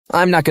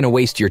I'm not going to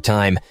waste your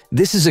time.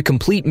 This is a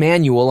complete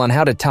manual on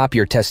how to top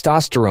your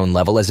testosterone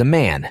level as a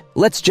man.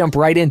 Let's jump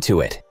right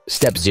into it.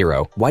 Step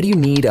 0. Why do you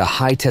need a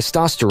high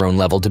testosterone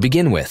level to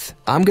begin with?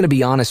 I'm going to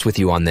be honest with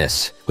you on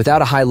this.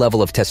 Without a high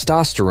level of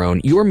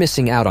testosterone, you're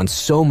missing out on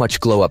so much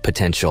glow-up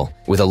potential.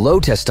 With a low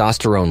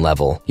testosterone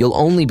level, you'll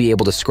only be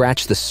able to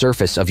scratch the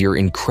surface of your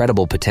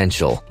incredible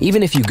potential,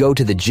 even if you go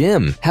to the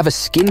gym, have a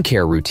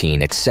skincare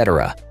routine,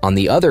 etc. On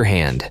the other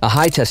hand, a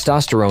high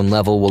testosterone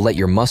level will let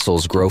your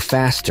muscles grow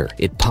faster.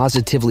 It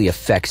positively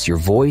affects your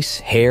voice,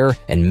 hair,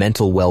 and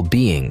mental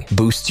well-being,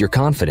 boosts your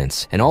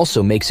confidence, and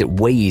also makes it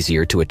way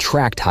easier to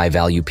attract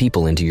high-value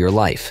people into your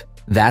life.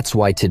 That's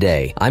why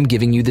today, I'm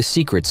giving you the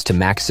secrets to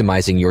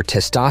maximizing your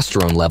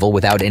testosterone level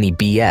without any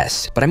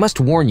BS. But I must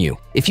warn you,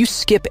 if you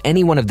skip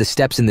any one of the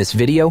steps in this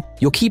video,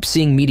 you'll keep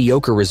seeing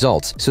mediocre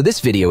results, so this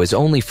video is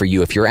only for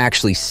you if you're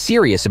actually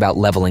serious about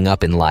leveling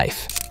up in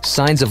life.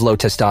 Signs of low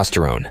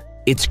testosterone.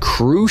 It's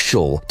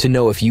crucial to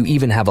know if you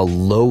even have a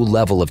low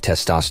level of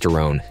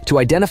testosterone. To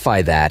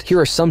identify that, here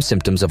are some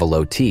symptoms of a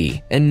low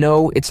T. And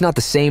no, it's not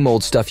the same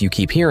old stuff you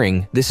keep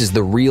hearing. This is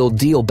the real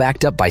deal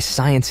backed up by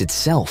science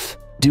itself.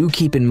 Do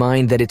keep in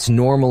mind that it's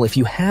normal if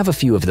you have a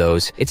few of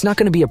those. It's not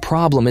going to be a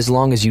problem as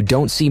long as you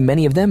don't see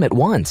many of them at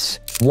once.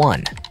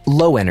 1.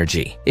 Low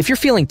energy. If you're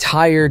feeling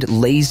tired,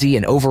 lazy,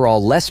 and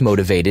overall less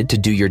motivated to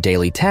do your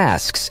daily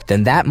tasks,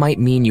 then that might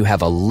mean you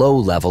have a low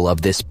level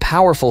of this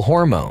powerful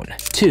hormone.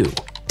 2.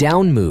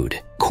 Down mood.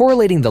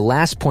 Correlating the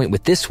last point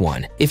with this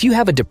one, if you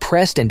have a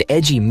depressed and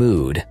edgy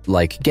mood,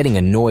 like getting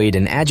annoyed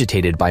and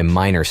agitated by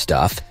minor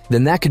stuff,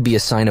 then that could be a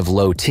sign of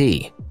low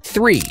T.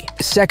 3.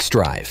 Sex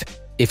drive.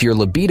 If your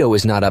libido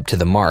is not up to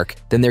the mark,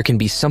 then there can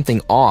be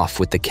something off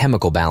with the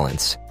chemical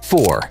balance.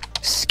 4.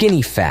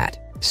 Skinny fat.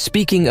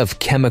 Speaking of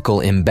chemical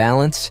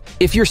imbalance,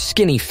 if you're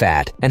skinny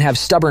fat and have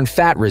stubborn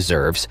fat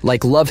reserves,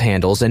 like love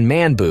handles and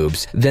man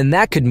boobs, then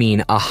that could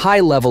mean a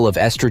high level of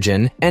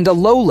estrogen and a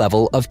low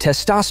level of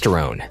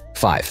testosterone.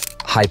 5.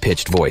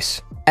 High-pitched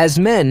voice. As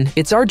men,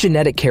 it's our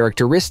genetic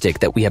characteristic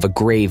that we have a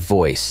grave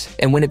voice,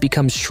 and when it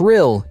becomes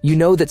shrill, you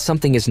know that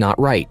something is not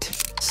right.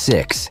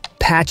 6.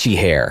 Patchy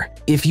hair.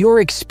 If you're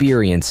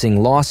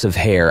experiencing loss of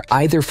hair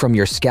either from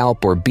your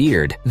scalp or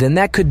beard, then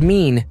that could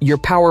mean your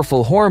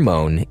powerful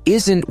hormone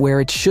isn't where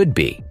it should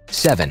be.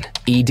 7.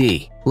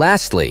 ED.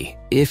 Lastly,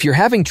 if you're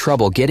having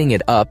trouble getting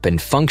it up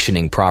and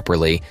functioning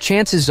properly,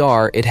 chances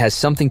are it has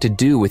something to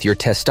do with your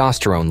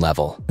testosterone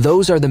level.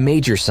 Those are the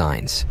major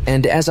signs,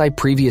 and as I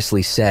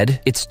previously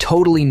said, it's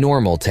totally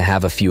normal to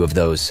have a few of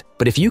those.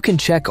 But if you can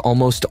check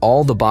almost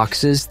all the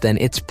boxes, then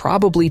it's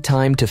probably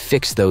time to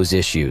fix those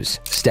issues.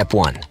 Step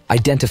 1.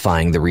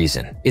 Identifying the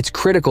reason. It's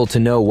critical to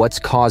know what's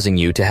causing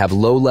you to have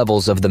low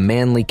levels of the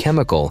manly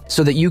chemical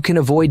so that you can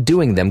avoid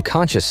doing them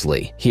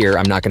consciously. Here,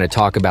 I'm not going to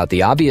talk about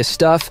the obvious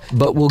stuff,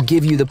 but we'll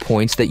give you the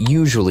points that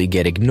usually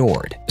get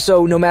ignored.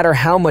 So no matter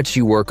how much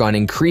you work on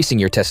increasing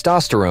your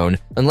testosterone,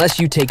 unless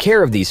you take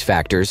care of these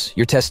factors,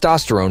 your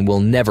testosterone will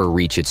never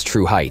reach its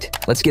true height.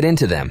 Let's get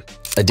into them.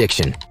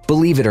 Addiction.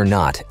 Believe it or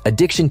not,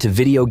 addiction to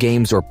video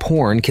games or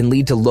porn can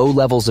lead to low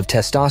levels of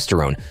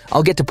testosterone.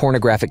 I'll get to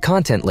pornographic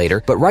content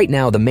later, but right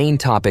now the main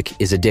topic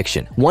is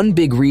addiction. One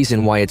big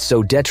reason why it's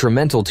so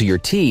detrimental to your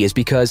T is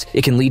because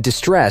it can lead to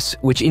stress,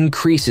 which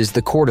increases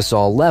the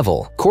cortisol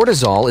level.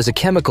 Cortisol is a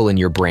chemical in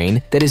your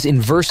brain that is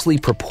inversely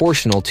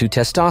proportional to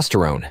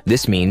testosterone.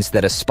 This means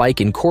that a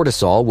spike in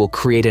cortisol will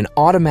create an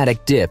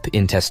automatic dip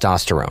in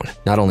testosterone.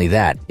 Not only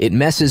that, it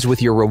messes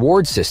with your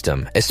reward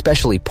system,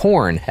 especially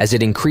porn, as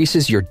it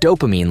increases your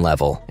dopamine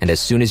level, and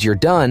as soon as you're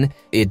done,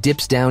 it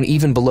dips down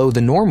even below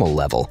the normal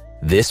level.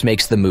 This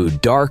makes the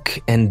mood dark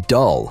and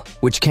dull,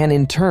 which can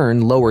in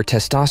turn lower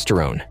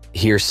testosterone.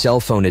 Here, cell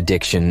phone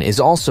addiction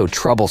is also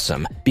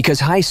troublesome because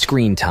high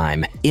screen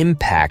time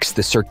impacts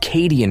the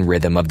circadian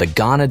rhythm of the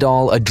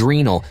gonadal,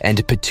 adrenal,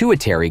 and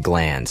pituitary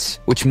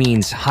glands, which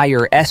means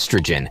higher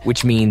estrogen,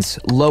 which means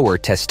lower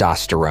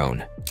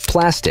testosterone.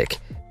 Plastic.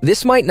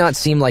 This might not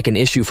seem like an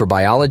issue for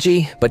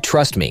biology, but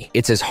trust me,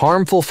 it's as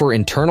harmful for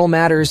internal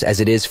matters as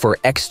it is for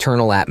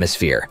external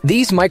atmosphere.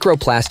 These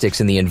microplastics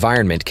in the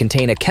environment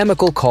contain a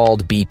chemical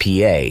called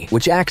BPA,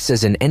 which acts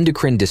as an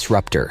endocrine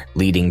disruptor,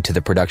 leading to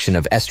the production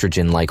of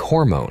estrogen-like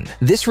hormone.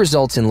 This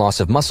results in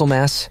loss of muscle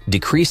mass,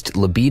 decreased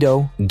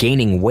libido,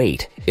 gaining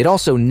weight. It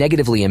also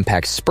negatively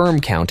impacts sperm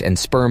count and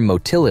sperm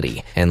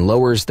motility, and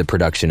lowers the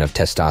production of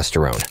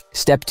testosterone.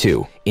 Step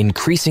 2.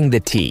 Increasing the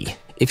T.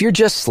 If you're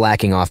just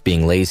slacking off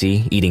being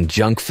lazy, eating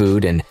junk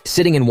food, and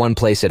sitting in one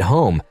place at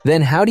home,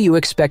 then how do you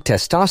expect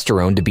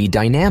testosterone to be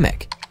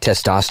dynamic?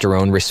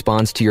 Testosterone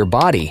responds to your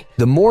body.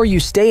 The more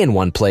you stay in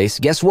one place,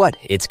 guess what?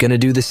 It's gonna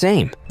do the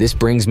same. This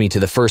brings me to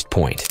the first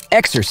point.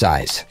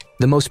 Exercise.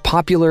 The most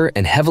popular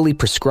and heavily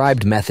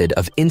prescribed method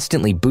of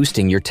instantly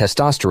boosting your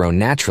testosterone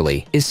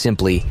naturally is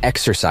simply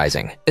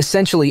exercising.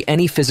 Essentially,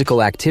 any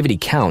physical activity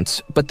counts,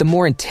 but the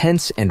more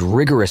intense and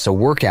rigorous a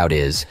workout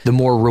is, the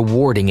more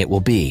rewarding it will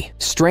be.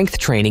 Strength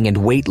training and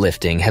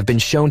weightlifting have been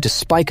shown to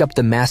spike up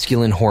the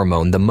masculine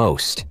hormone the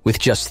most. With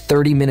just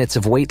 30 minutes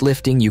of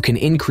weightlifting, you can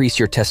increase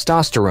your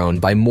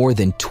testosterone by more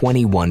than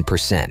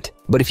 21%.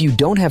 But if you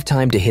don't have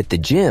time to hit the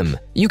gym,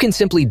 you can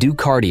simply do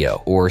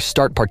cardio or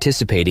start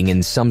participating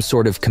in some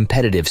sort of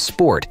competitive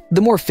sport. The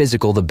more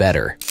physical, the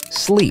better.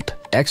 Sleep.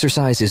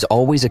 Exercise is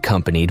always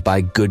accompanied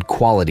by good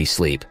quality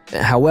sleep.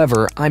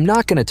 However, I'm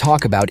not going to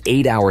talk about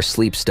 8-hour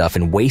sleep stuff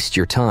and waste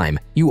your time.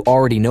 You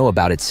already know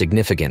about its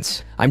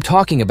significance. I'm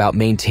talking about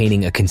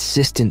maintaining a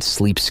consistent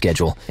sleep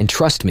schedule, and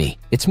trust me,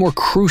 it's more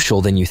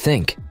crucial than you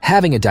think.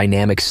 Having a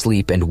dynamic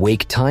sleep and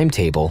wake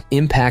timetable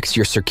impacts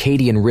your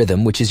circadian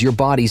rhythm, which is your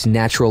body's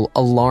natural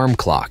alarm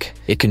clock.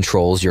 It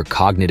controls your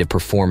cognitive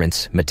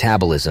performance,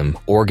 metabolism,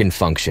 organ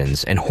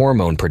functions, and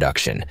hormone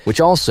production, which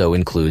also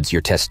includes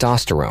your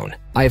testosterone.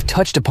 I have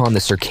touched upon the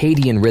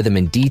circadian rhythm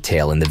in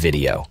detail in the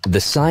video, the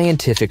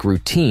scientific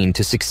routine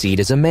to succeed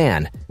as a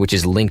man, which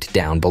is linked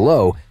down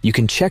below. You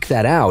can check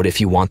that out if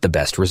you want the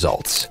best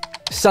results.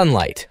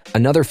 Sunlight.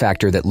 Another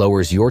factor that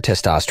lowers your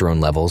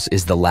testosterone levels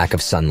is the lack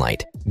of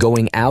sunlight.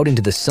 Going out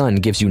into the sun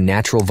gives you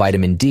natural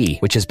vitamin D,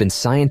 which has been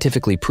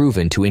scientifically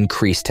proven to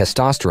increase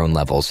testosterone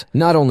levels.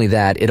 Not only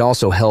that, it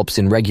also helps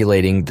in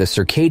regulating the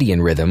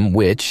circadian rhythm,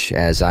 which,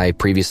 as I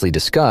previously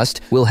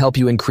discussed, will help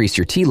you increase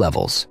your T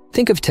levels.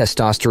 Think of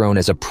testosterone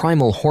as a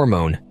primal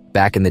hormone.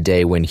 Back in the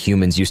day when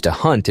humans used to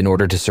hunt in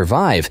order to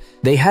survive,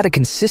 they had a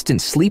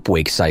consistent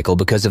sleep-wake cycle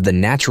because of the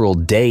natural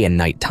day and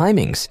night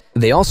timings.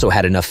 They also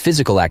had enough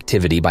physical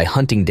activity by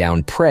hunting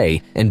down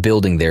prey and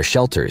building their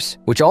shelters,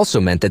 which also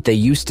meant that they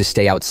used to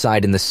stay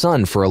outside in the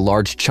sun for a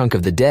large chunk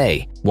of the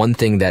day. One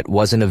thing that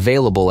wasn't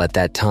available at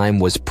that time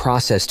was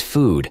processed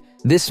food.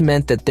 This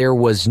meant that there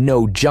was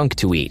no junk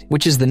to eat,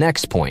 which is the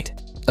next point.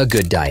 A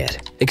good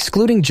diet.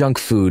 Excluding junk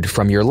food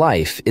from your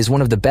life is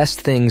one of the best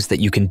things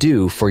that you can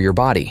do for your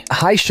body.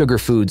 High-sugar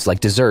foods like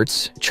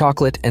desserts,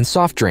 chocolate, and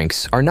soft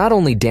drinks are not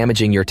only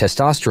damaging your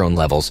testosterone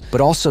levels, but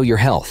also your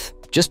health.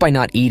 Just by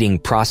not eating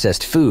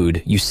processed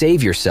food, you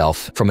save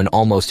yourself from an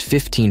almost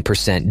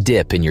 15%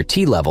 dip in your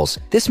T levels.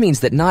 This means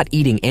that not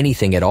eating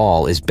anything at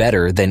all is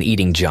better than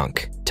eating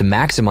junk. To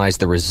maximize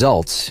the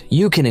results,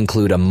 you can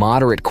include a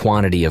moderate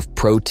quantity of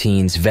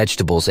proteins,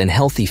 vegetables, and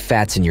healthy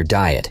fats in your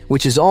diet,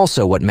 which is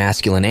also what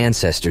masculine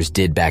ancestors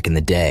did back in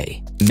the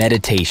day.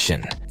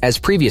 Meditation. As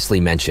previously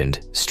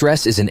mentioned,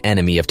 stress is an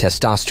enemy of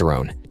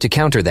testosterone. To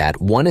counter that,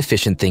 one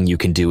efficient thing you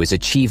can do is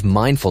achieve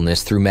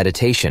mindfulness through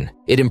meditation.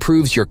 It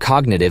improves your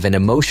cognitive and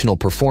emotional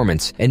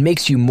performance and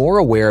makes you more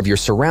aware of your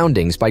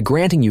surroundings by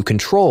granting you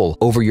control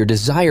over your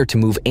desire to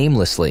move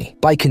aimlessly.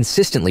 By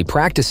consistently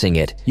practicing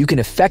it, you can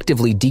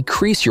effectively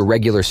decrease your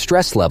regular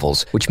stress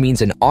levels, which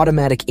means an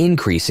automatic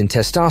increase in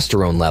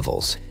testosterone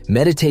levels.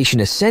 Meditation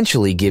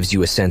essentially gives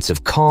you a sense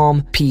of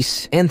calm,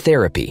 peace, and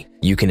therapy.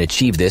 You can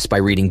achieve this by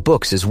reading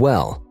books as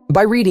well.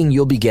 By reading,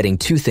 you'll be getting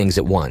two things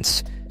at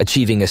once: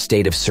 achieving a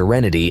state of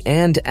serenity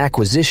and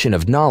acquisition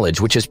of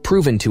knowledge, which has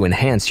proven to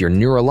enhance your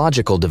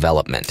neurological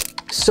development.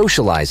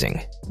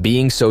 Socializing.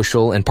 Being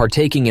social and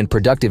partaking in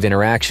productive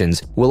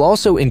interactions will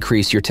also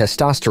increase your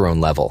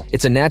testosterone level.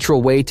 It's a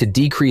natural way to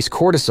decrease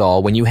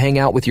cortisol when you hang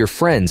out with your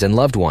friends and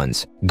loved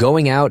ones.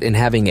 Going out and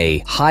having a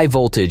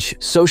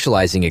high-voltage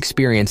socializing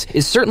experience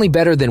is certainly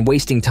better than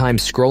wasting time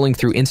scrolling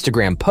through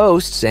Instagram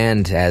posts,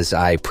 and as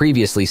I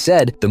previously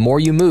said, the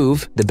more you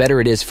move, the better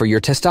it is for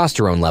your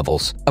testosterone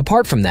levels.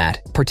 Apart from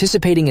that,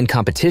 participating in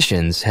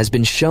competitions has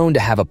been shown to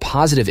have a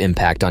positive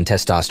impact on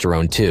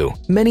testosterone too.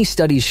 Many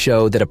studies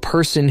show that a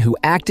person who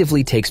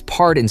actively takes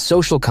part in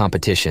social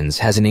competitions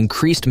has an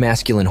increased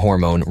masculine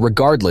hormone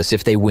regardless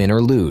if they win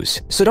or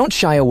lose. So don't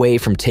shy away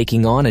from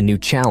taking on a new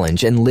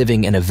challenge and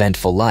living an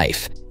eventful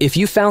life. If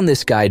you found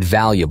this guide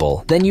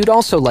valuable, then you'd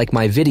also like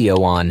my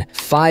video on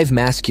 5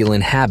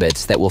 masculine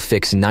habits that will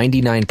fix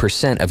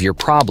 99% of your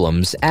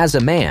problems as a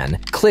man.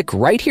 Click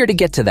right here to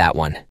get to that one.